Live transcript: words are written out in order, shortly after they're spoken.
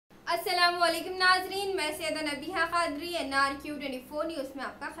अस्सलामुअलैकुम नाजरीन, मैं सैयदा नबीहा कादरी NRQ24 न्यूज़ में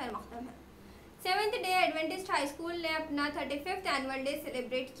आपका खैर मक़दम है। 7th day Adventist high school ने अपना 35th एनुअल डे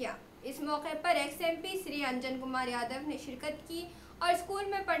सेलिब्रेट किया। इस मौके पर XMP श्री अंजन कुमार यादव ने शिरकत की और स्कूल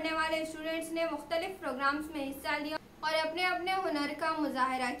में पढ़ने वाले स्टूडेंट्स ने मुख्तलिफ प्रोग्राम्स में हिस्सा लिया और अपने अपने हुनर का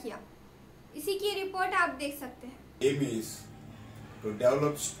मुजाहरा किया। इसी की रिपोर्ट आप देख सकते हैं। Aim is to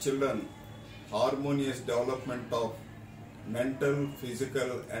develop children harmonious development of mental,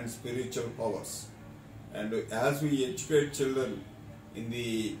 physical and spiritual powers, and as we educate children in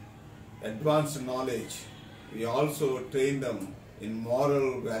the advanced knowledge, we also train them in moral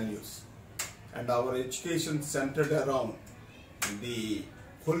values, and our education centered around the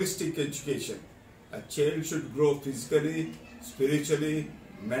holistic education. A child should grow physically, spiritually,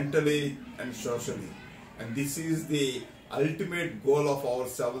 mentally and socially, and this is the ultimate goal of our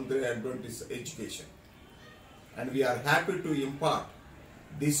Seventh-day Adventist education. And we are happy to impart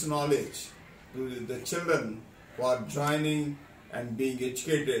this knowledge to the children who are joining and being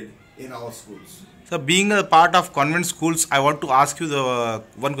educated in our schools. So, being a part of convent schools, I want to ask you the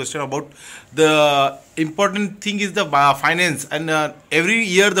one question about the important thing is the finance, and every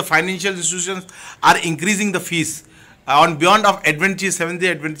year the financial institutions are increasing the fees. On beyond of Adventist,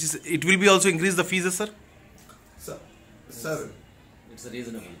 Seventh-day Adventist, it will be also increase the fees, sir? Sir, it's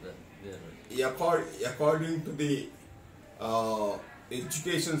reasonable. According to the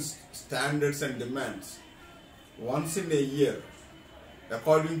education standards and demands, once in a year,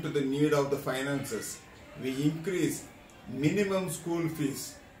 according to the need of the finances, we increase minimum school fees.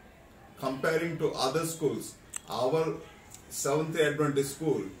 Comparing to other schools, our Seventh-day Adventist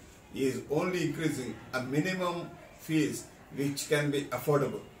school is only increasing a minimum fees which can be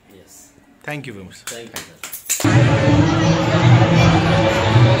affordable. Yes. Thank you very much. Thank you, sir.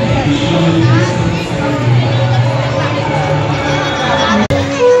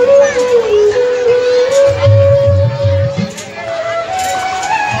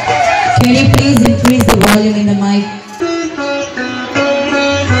 Can you please increase the volume in the mic?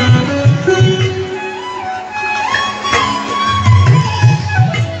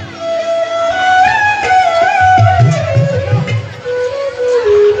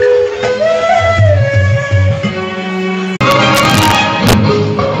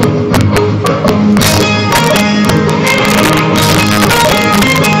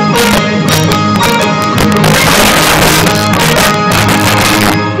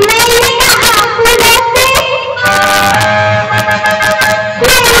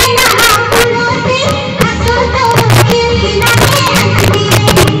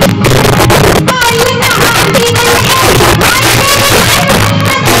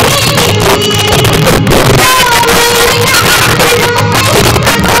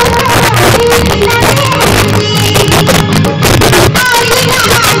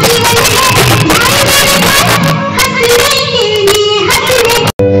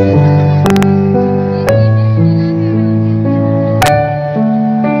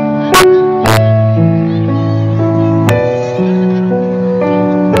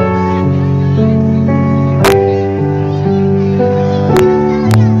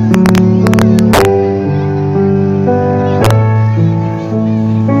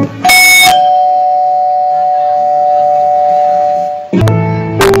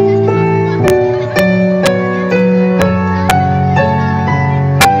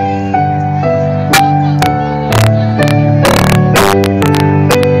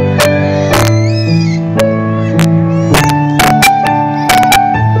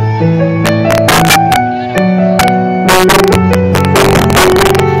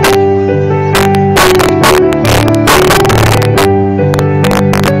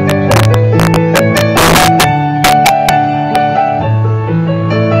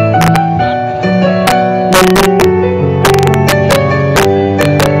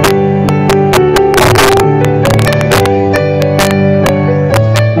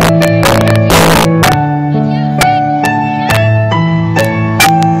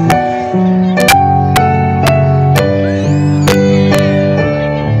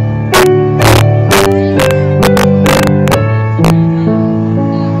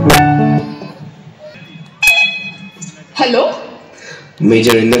 Hello,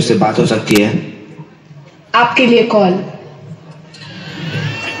 major Inder से बात हो सकती है? आपके लिए call.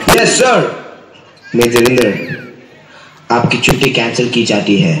 Yes sir. Major Inder, आपकी छुट्टी cancel की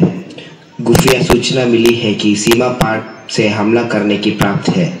जाती है। खुफिया सूचना मिली है कि सीमा पार से हमला करने की प्राप्त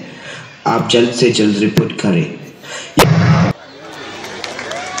है। आप जल्द से जल्द रिपोर्ट करें।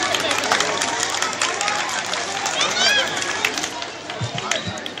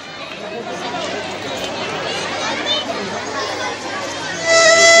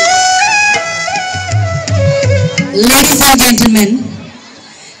 Ladies and gentlemen,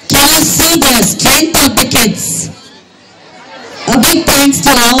 can you see the strength of the kids? A big thanks to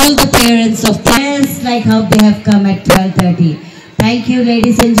all the parents of parents, like how they have come at 12:30. Thank you,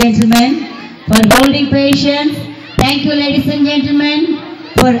 ladies and gentlemen, for holding patience. Thank you, ladies and gentlemen,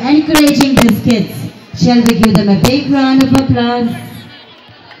 for encouraging these kids. Shall we give them a big round of applause?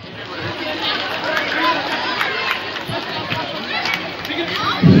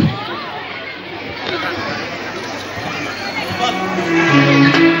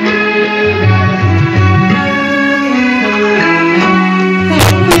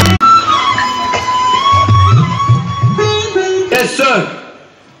 Yes, sir.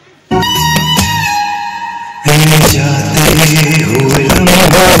 जाते हुए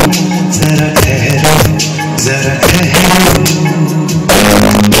लम्हों जरा ठहरो जरा ठहरो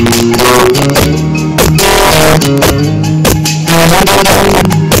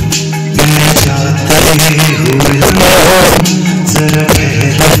मैं जाते हुए लम्हों जरा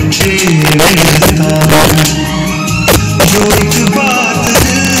ठहरो मिलता जो एक बात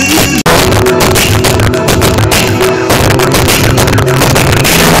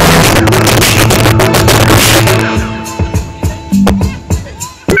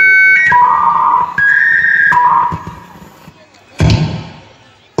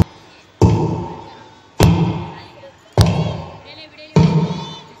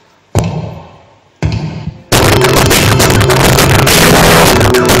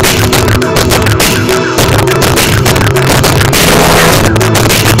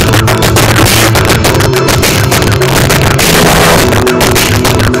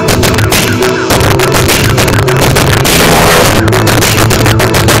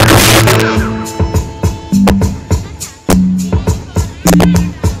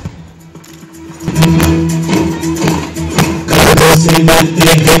मिलते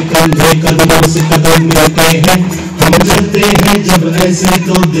हैं कंधे कदमों से कदम मिलते हैं हम चलते हैं जब ऐसे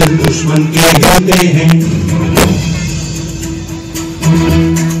तो दिल दुश्मन के होते हैं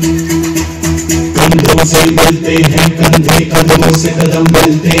कंधों से मिलते हैं कंधे कदमों से कदम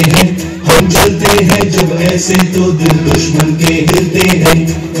मिलते हैं हम चलते हैं जब ऐसे तो दिल दुश्मन के हिलते हैं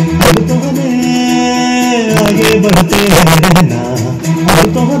अब तो हमें आगे बढ़ते रहना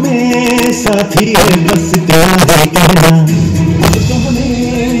अब तो हमें साथी है बस इतना है कहना तो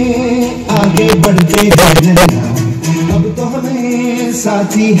हमें आगे बढ़ते रहना अब तो हमें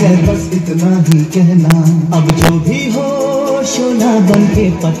साथी है बस इतना ही कहना अब जो भी हो शोला बन के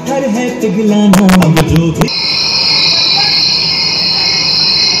पत्थर है पिघलाना अब जो भी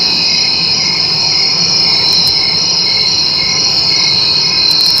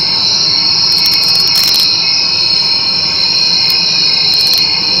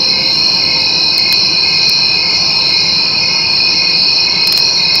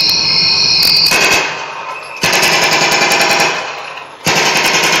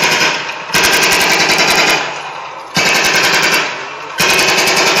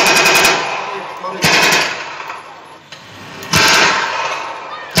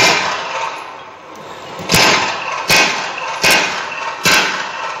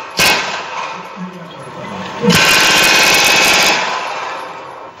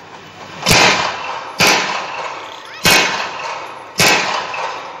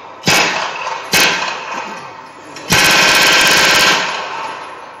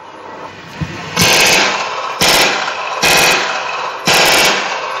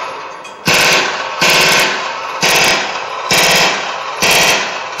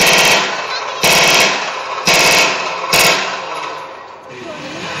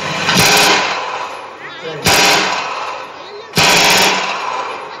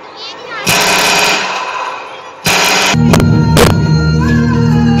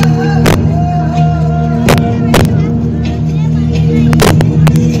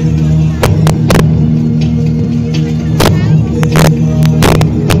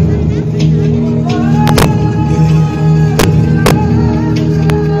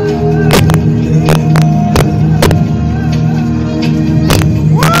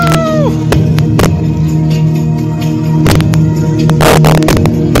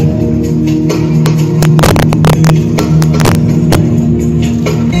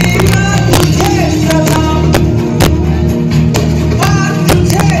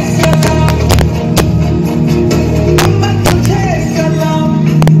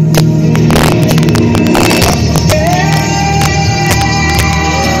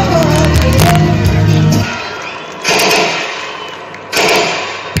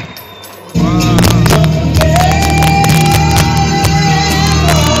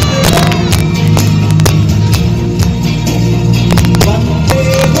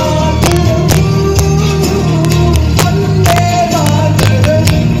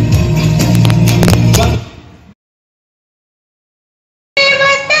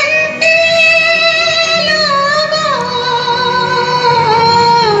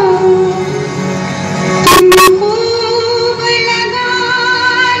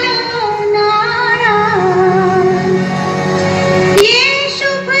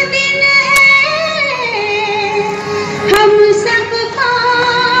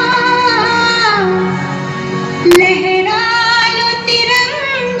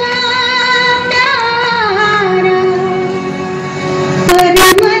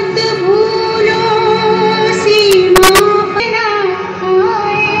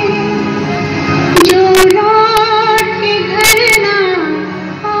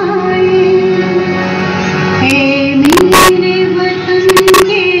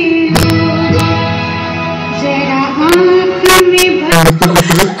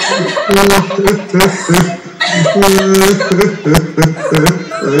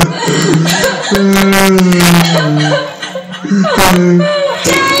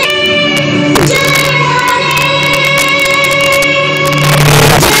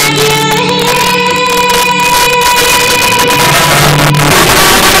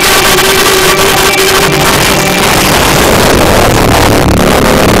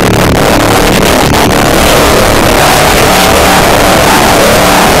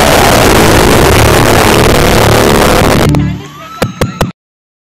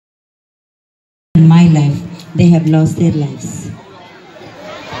In my life, they have lost their lives.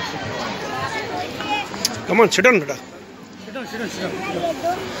 Come on, sit down, beta.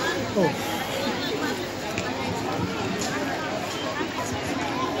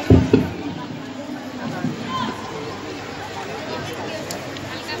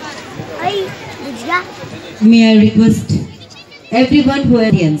 May I request everyone who are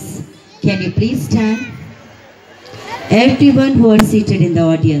audience, can you please stand? Everyone who are seated in the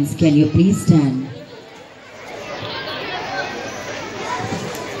audience, can you please stand?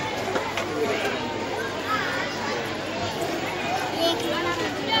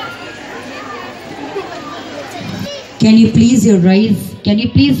 Can you please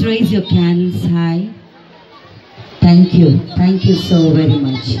raise your cans high? Thank you so very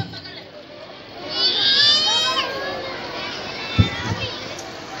much.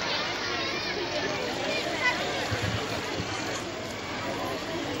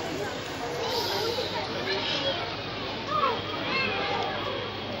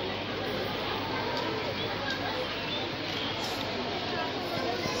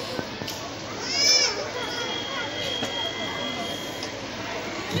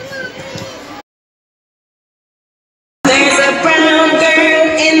 There's a brown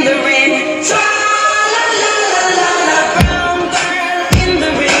girl in the red. Tra-la-la-la-la-la, brown girl in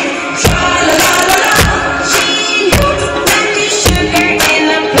the red. Tra-la-la-la-la. She looks like a sugar in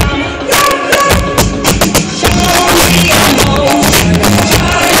a plum. Show me emotion.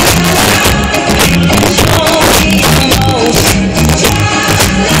 Tra-la-la-la-la. Show me emotion.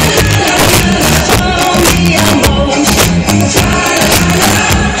 Tra-la-la-la-la. Show me emotion. Tra-la-la-la-la.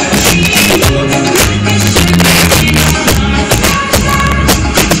 She looks like a sugar in a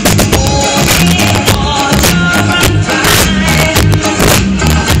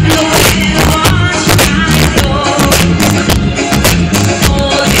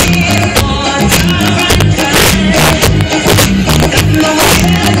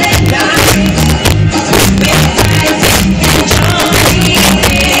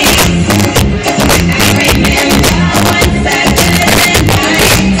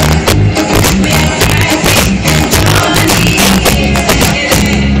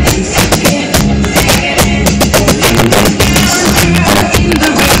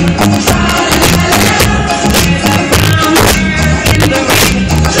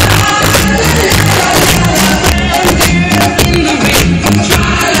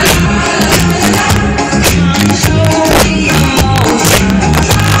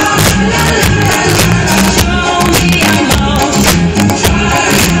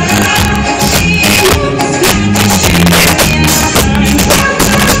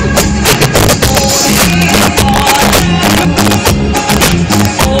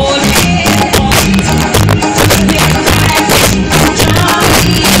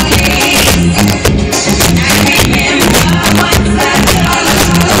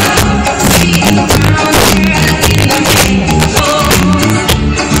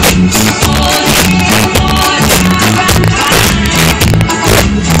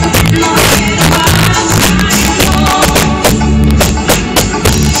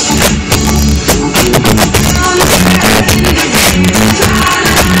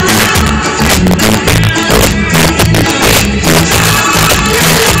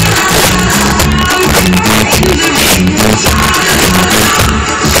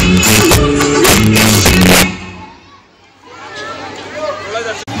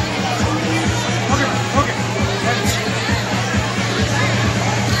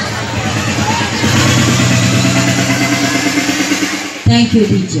Thank you,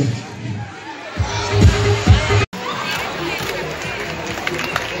 teacher.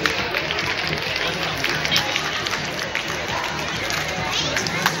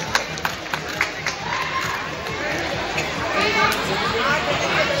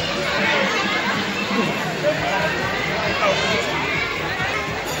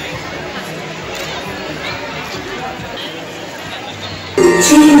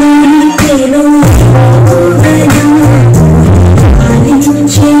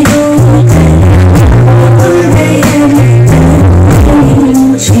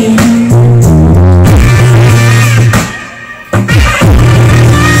 Thank you.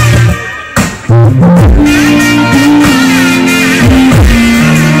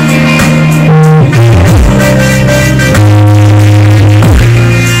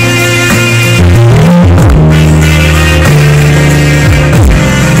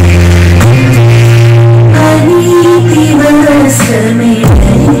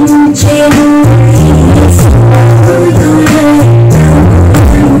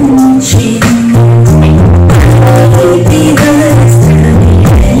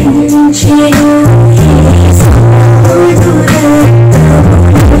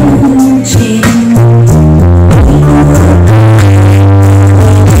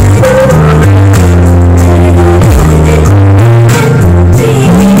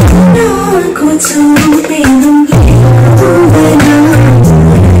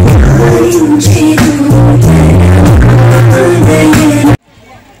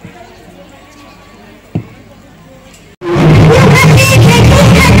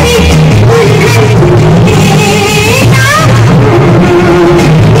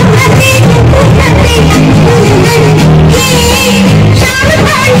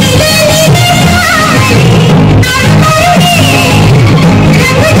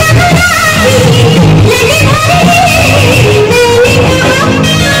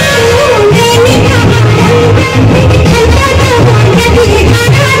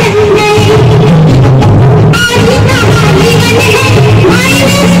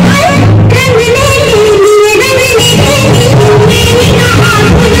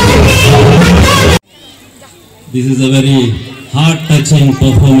 This is a very heart-touching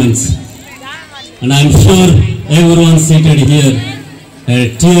performance, and I'm sure everyone seated here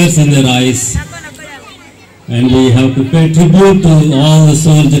had tears in their eyes. And we have to pay tribute to all the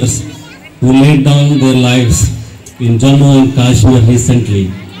soldiers who laid down their lives in Jammu and Kashmir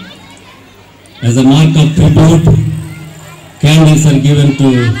recently. As a mark of tribute, candles are given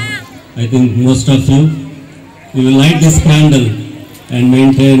to, I think, most of you. We will light this candle and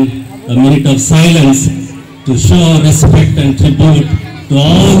maintain a minute of silence to show our respect and tribute to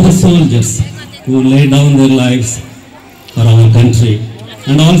all the soldiers who lay down their lives for our country.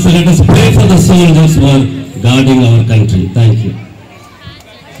 And also let us pray for the soldiers who are guarding our country. Thank you.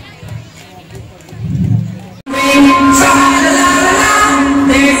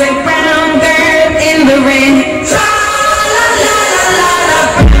 There's a brown girl in the rain.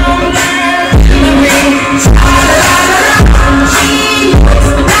 Brown girl in the rain. She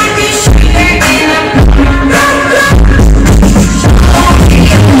looks like a sugar in a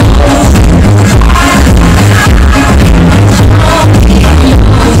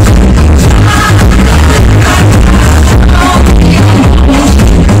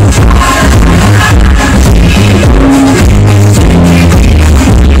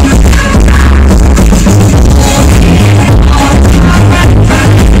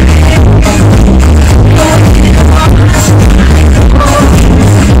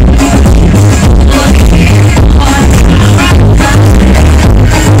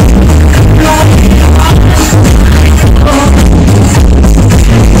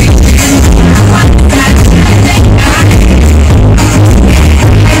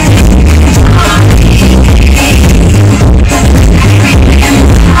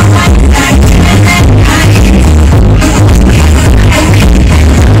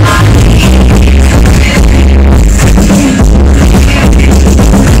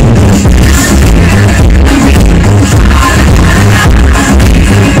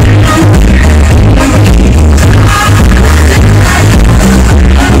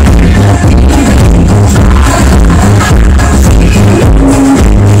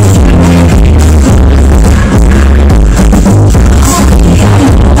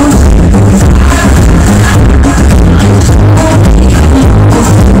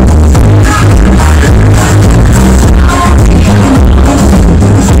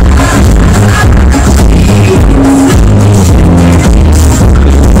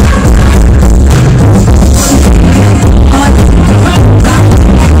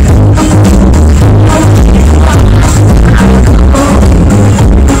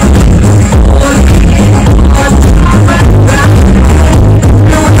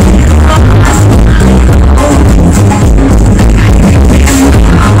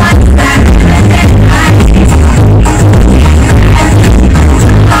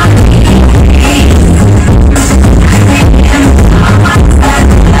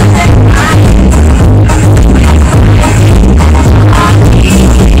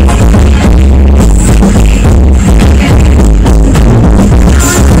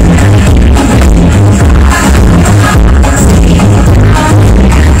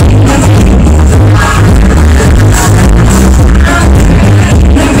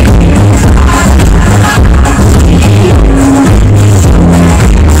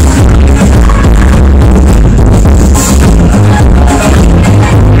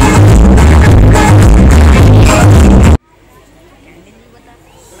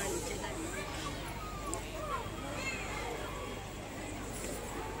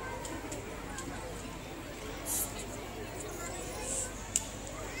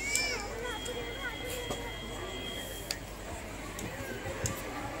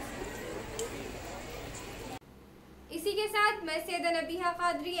इसी के साथ मैं Syeda Nabiha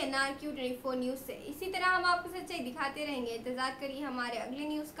Qadri NRQ 24 news से। इसी तरह हम आपको सच्चाई दिखाते रहेंगे। इंतजार करिए हमारे अगले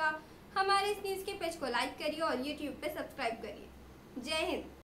न्यूज़ का। हमारे इस न्यूज़ के पेज को लाइक करिए और YouTube पे सब्सक्राइब करिए। जय हिंद।